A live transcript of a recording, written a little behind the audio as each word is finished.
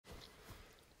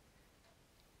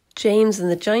James and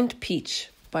the Giant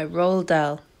Peach by Roald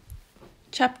Dahl.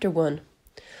 Chapter 1.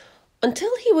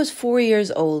 Until he was 4 years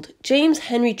old, James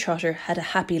Henry Trotter had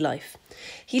a happy life.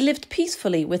 He lived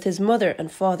peacefully with his mother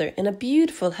and father in a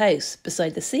beautiful house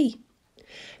beside the sea.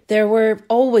 There were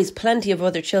always plenty of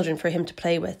other children for him to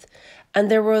play with, and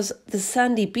there was the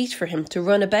sandy beach for him to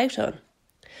run about on,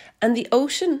 and the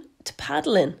ocean to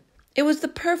paddle in. It was the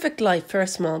perfect life for a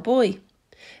small boy.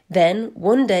 Then,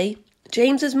 one day,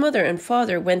 James's mother and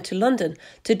father went to London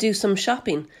to do some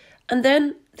shopping, and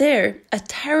then there a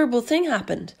terrible thing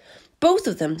happened. Both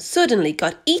of them suddenly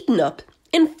got eaten up,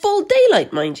 in full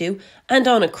daylight, mind you, and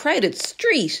on a crowded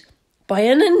street, by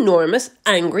an enormous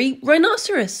angry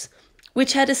rhinoceros,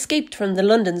 which had escaped from the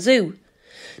London Zoo.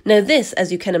 Now this,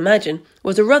 as you can imagine,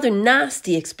 was a rather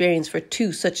nasty experience for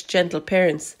two such gentle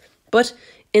parents, but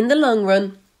in the long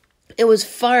run, it was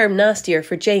far nastier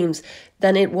for James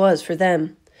than it was for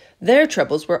them. Their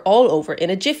troubles were all over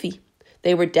in a jiffy.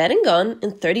 They were dead and gone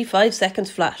in 35 seconds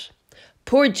flat.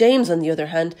 Poor James, on the other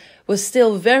hand, was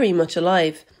still very much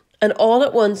alive, and all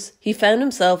at once he found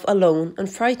himself alone and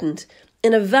frightened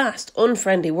in a vast,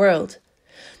 unfriendly world.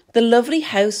 The lovely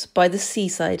house by the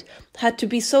seaside had to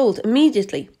be sold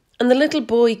immediately, and the little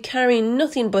boy, carrying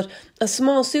nothing but a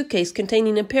small suitcase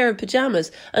containing a pair of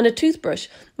pyjamas and a toothbrush,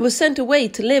 was sent away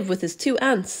to live with his two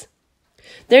aunts.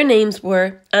 Their names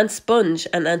were Aunt Sponge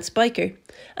and Aunt Spiker,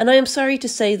 and I am sorry to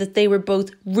say that they were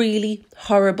both really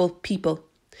horrible people.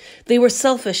 They were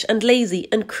selfish and lazy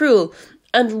and cruel,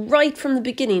 and right from the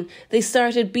beginning they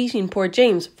started beating poor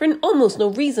James for almost no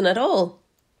reason at all.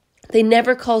 They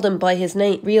never called him by his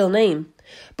real name,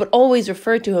 but always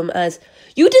referred to him as,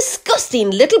 "You disgusting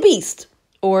little beast,"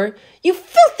 or "You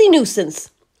filthy nuisance,"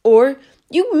 or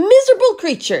 "You miserable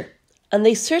creature." And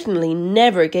they certainly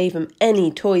never gave him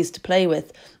any toys to play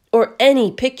with, or any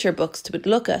picture books to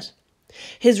look at.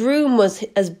 His room was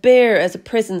as bare as a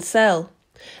prison cell.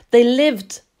 They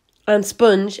lived, Aunt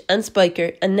Sponge and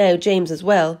Spiker, and now James as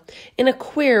well, in a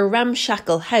queer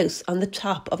ramshackle house on the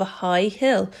top of a high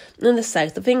hill in the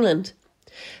south of England.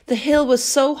 The hill was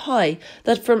so high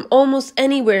that from almost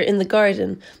anywhere in the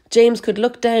garden, James could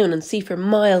look down and see for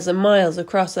miles and miles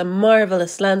across a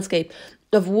marvellous landscape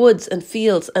of woods and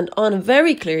fields, and on a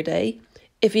very clear day,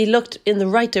 if he looked in the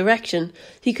right direction,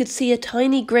 he could see a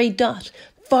tiny grey dot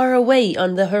far away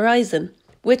on the horizon,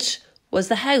 which was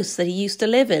the house that he used to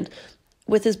live in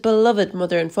with his beloved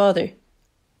mother and father.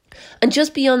 And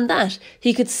just beyond that,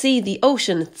 he could see the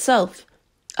ocean itself,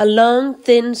 a long,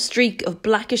 thin streak of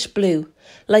blackish blue,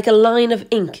 like a line of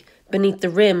ink beneath the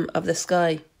rim of the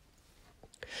sky.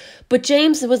 But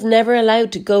James was never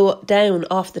allowed to go down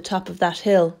off the top of that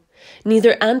hill.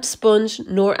 Neither Aunt Sponge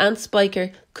nor Aunt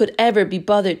Spiker could ever be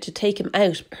bothered to take him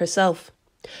out herself,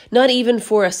 not even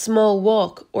for a small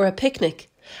walk or a picnic,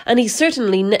 and he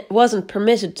certainly wasn't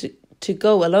permitted to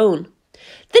go alone.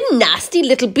 "The nasty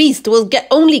little beast will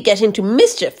only get into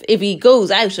mischief if he goes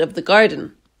out of the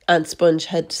garden," Aunt Sponge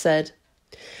had said.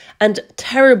 And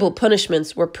terrible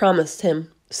punishments were promised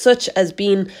him, such as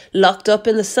being locked up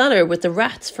in the cellar with the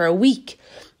rats for a week,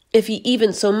 if he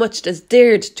even so much as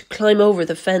dared to climb over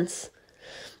the fence.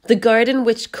 The garden,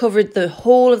 which covered the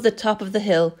whole of the top of the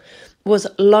hill, was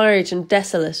large and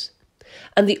desolate,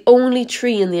 and the only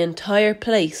tree in the entire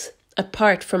place,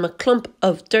 apart from a clump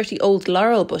of dirty old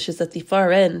laurel bushes at the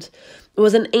far end,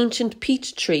 was an ancient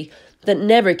peach tree that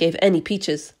never gave any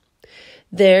peaches.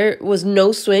 There was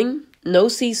no swing, no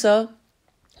seesaw,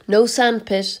 no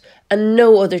sandpit, and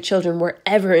no other children were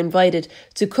ever invited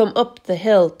to come up the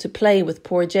hill to play with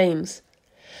poor James.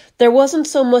 There wasn't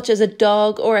so much as a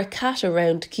dog or a cat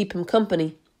around to keep him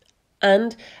company.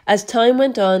 And as time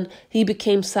went on, he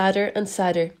became sadder and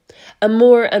sadder, and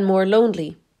more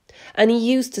lonely. And he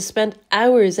used to spend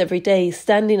hours every day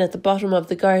standing at the bottom of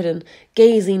the garden,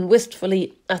 gazing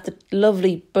wistfully at the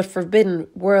lovely but forbidden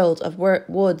world of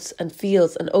woods and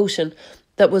fields and ocean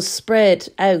that was spread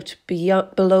out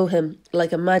below him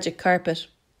like a magic carpet.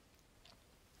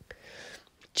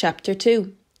 Chapter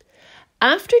 2.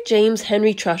 After James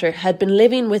Henry Trotter had been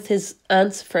living with his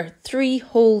aunts for 3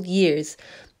 whole years,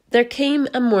 there came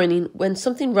a morning when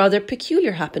something rather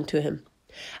peculiar happened to him.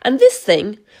 And this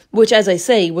thing, which as I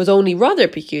say was only rather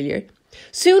peculiar,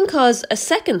 soon caused a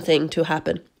second thing to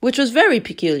happen, which was very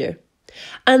peculiar.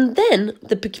 And then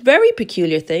the very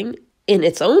peculiar thing, in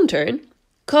its own turn,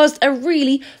 caused a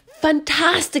really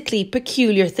fantastically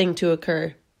peculiar thing to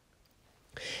occur.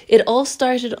 It all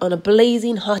started on a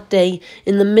blazing hot day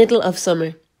in the middle of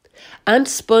summer. Aunt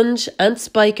Sponge, Aunt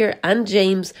Spiker and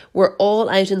James were all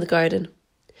out in the garden.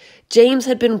 James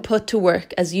had been put to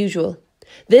work as usual.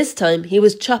 This time he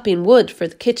was chopping wood for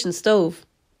the kitchen stove.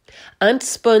 Aunt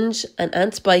Sponge and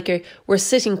Aunt Spiker were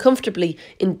sitting comfortably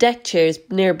in deck chairs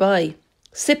nearby,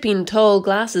 sipping tall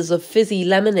glasses of fizzy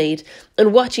lemonade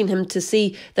and watching him to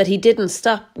see that he didn't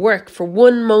stop work for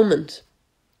one moment.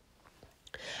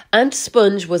 Aunt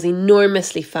Sponge was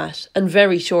enormously fat and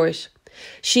very short.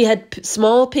 She had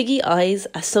small piggy eyes,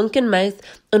 a sunken mouth,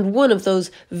 and one of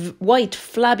those white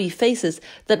flabby faces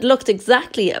that looked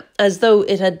exactly as though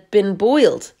it had been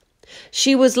boiled.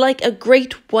 She was like a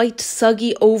great white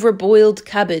soggy overboiled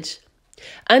cabbage.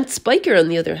 Aunt Spiker, on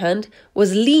the other hand,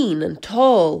 was lean and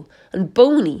tall and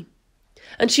bony,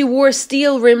 and she wore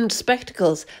steel-rimmed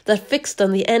spectacles that fixed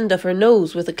on the end of her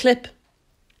nose with a clip.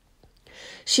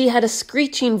 She had a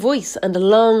screeching voice and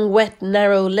long, wet,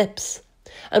 narrow lips,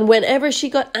 and whenever she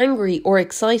got angry or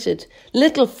excited,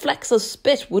 little flecks of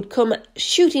spit would come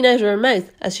shooting out of her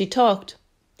mouth as she talked.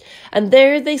 And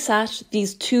there they sat,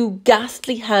 these two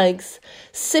ghastly hags,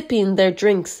 sipping their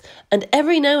drinks, and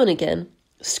every now and again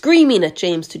screaming at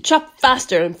James to chop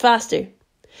faster and faster.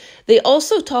 They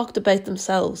also talked about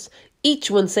themselves,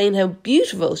 each one saying how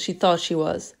beautiful she thought she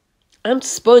was. Aunt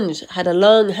Sponge had a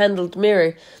long-handled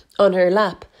mirror on her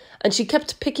lap, and she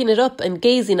kept picking it up and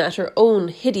gazing at her own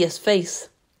hideous face.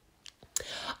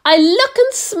 "I look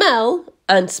and smell,"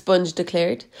 Aunt Sponge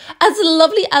declared, "as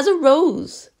lovely as a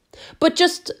rose. But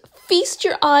just feast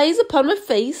your eyes upon my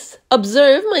face,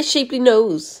 observe my shapely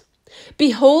nose.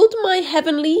 Behold my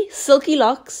heavenly silky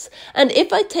locks, and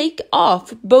if I take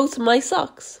off both my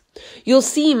socks, you'll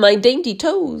see my dainty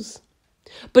toes.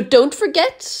 But don't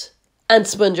forget," Aunt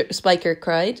Spiker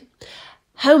cried,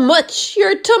 "how much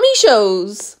your tummy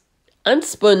shows." Aunt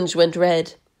Sponge went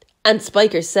red. Aunt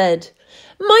Spiker said,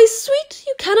 "My sweet,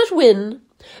 you cannot win.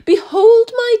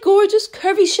 Behold my gorgeous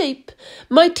curvy shape,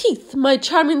 my teeth, my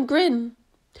charming grin.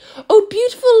 Oh,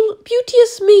 beautiful,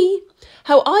 beauteous me,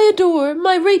 how I adore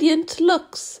my radiant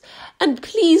looks, and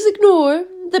please ignore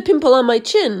the pimple on my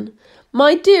chin.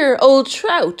 My dear old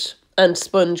trout," Aunt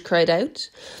Sponge cried out,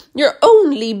 "you're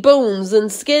only bones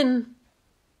and skin.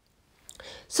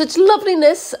 Such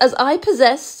loveliness as I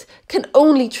possess can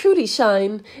only truly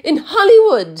shine in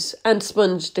Hollywood," Aunt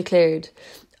Sponge declared.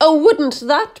 "Oh, wouldn't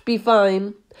that be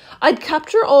fine? I'd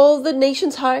capture all the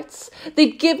nation's hearts.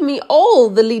 They'd give me all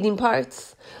the leading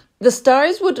parts. The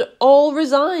stars would all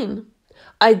resign.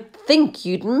 I'd think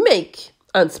you'd make,"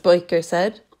 Aunt Spiker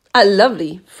said, "a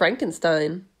lovely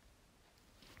Frankenstein."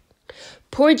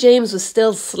 Poor James was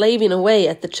still slaving away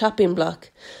at the chopping block.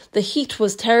 The heat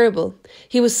was terrible.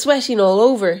 He was sweating all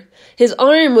over. His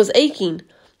arm was aching.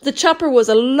 The chopper was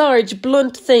a large,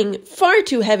 blunt thing, far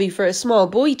too heavy for a small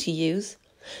boy to use.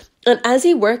 And as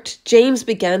he worked, James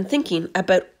began thinking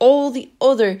about all the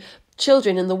other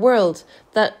children in the world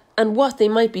and what they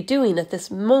might be doing at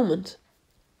this moment.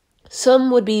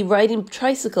 Some would be riding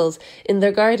tricycles in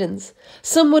their gardens.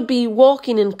 Some would be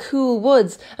walking in cool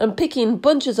woods and picking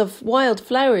bunches of wild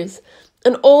flowers.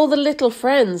 And all the little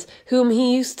friends whom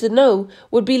he used to know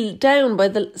would be down by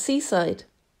the seaside,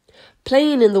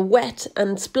 playing in the wet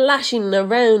and splashing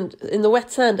around in the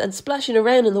wet sand and splashing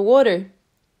around in the water.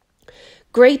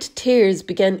 Great tears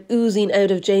began oozing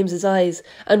out of James's eyes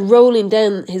and rolling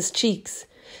down his cheeks.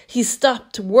 He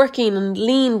stopped working and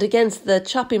leaned against the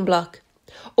chopping block,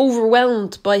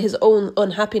 overwhelmed by his own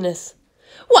unhappiness.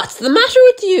 "What's the matter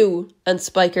with you?" Aunt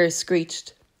Spiker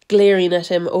screeched, glaring at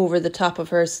him over the top of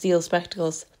her steel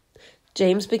spectacles.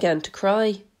 James began to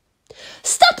cry.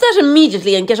 "Stop that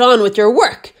immediately and get on with your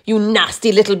work, you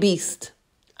nasty little beast,"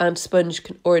 Aunt Sponge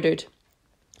ordered.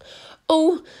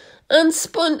 "Oh,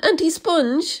 Auntie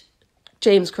Sponge,"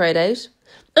 James cried out,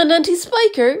 "and Auntie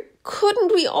Spiker,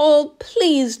 couldn't we all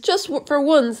please, just for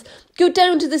once, go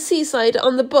down to the seaside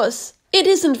on the bus? It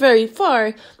isn't very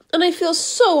far, and I feel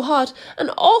so hot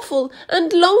and awful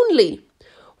and lonely."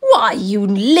 "Why, you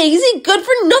lazy,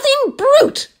 good-for-nothing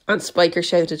brute!" Aunt Spiker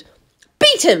shouted.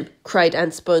 "Beat him!" cried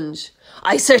Aunt Sponge.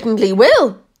 "I certainly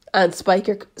will," Aunt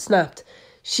Spiker snapped.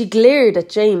 She glared at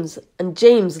James, and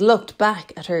James looked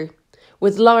back at her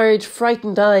with large,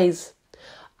 frightened eyes.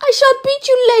 "I shall beat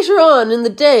you later on in the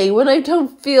day when I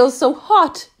don't feel so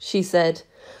hot," she said.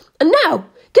 "And now,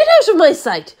 get out of my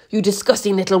sight, you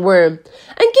disgusting little worm,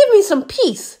 and give me some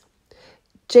peace."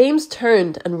 James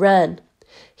turned and ran.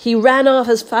 He ran off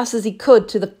as fast as he could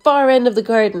to the far end of the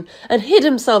garden and hid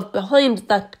himself behind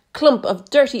that clump of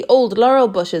dirty old laurel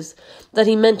bushes that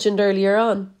he mentioned earlier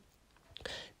on.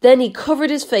 Then he covered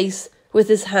his face with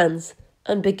his hands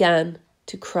and began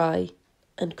to cry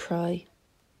and cry.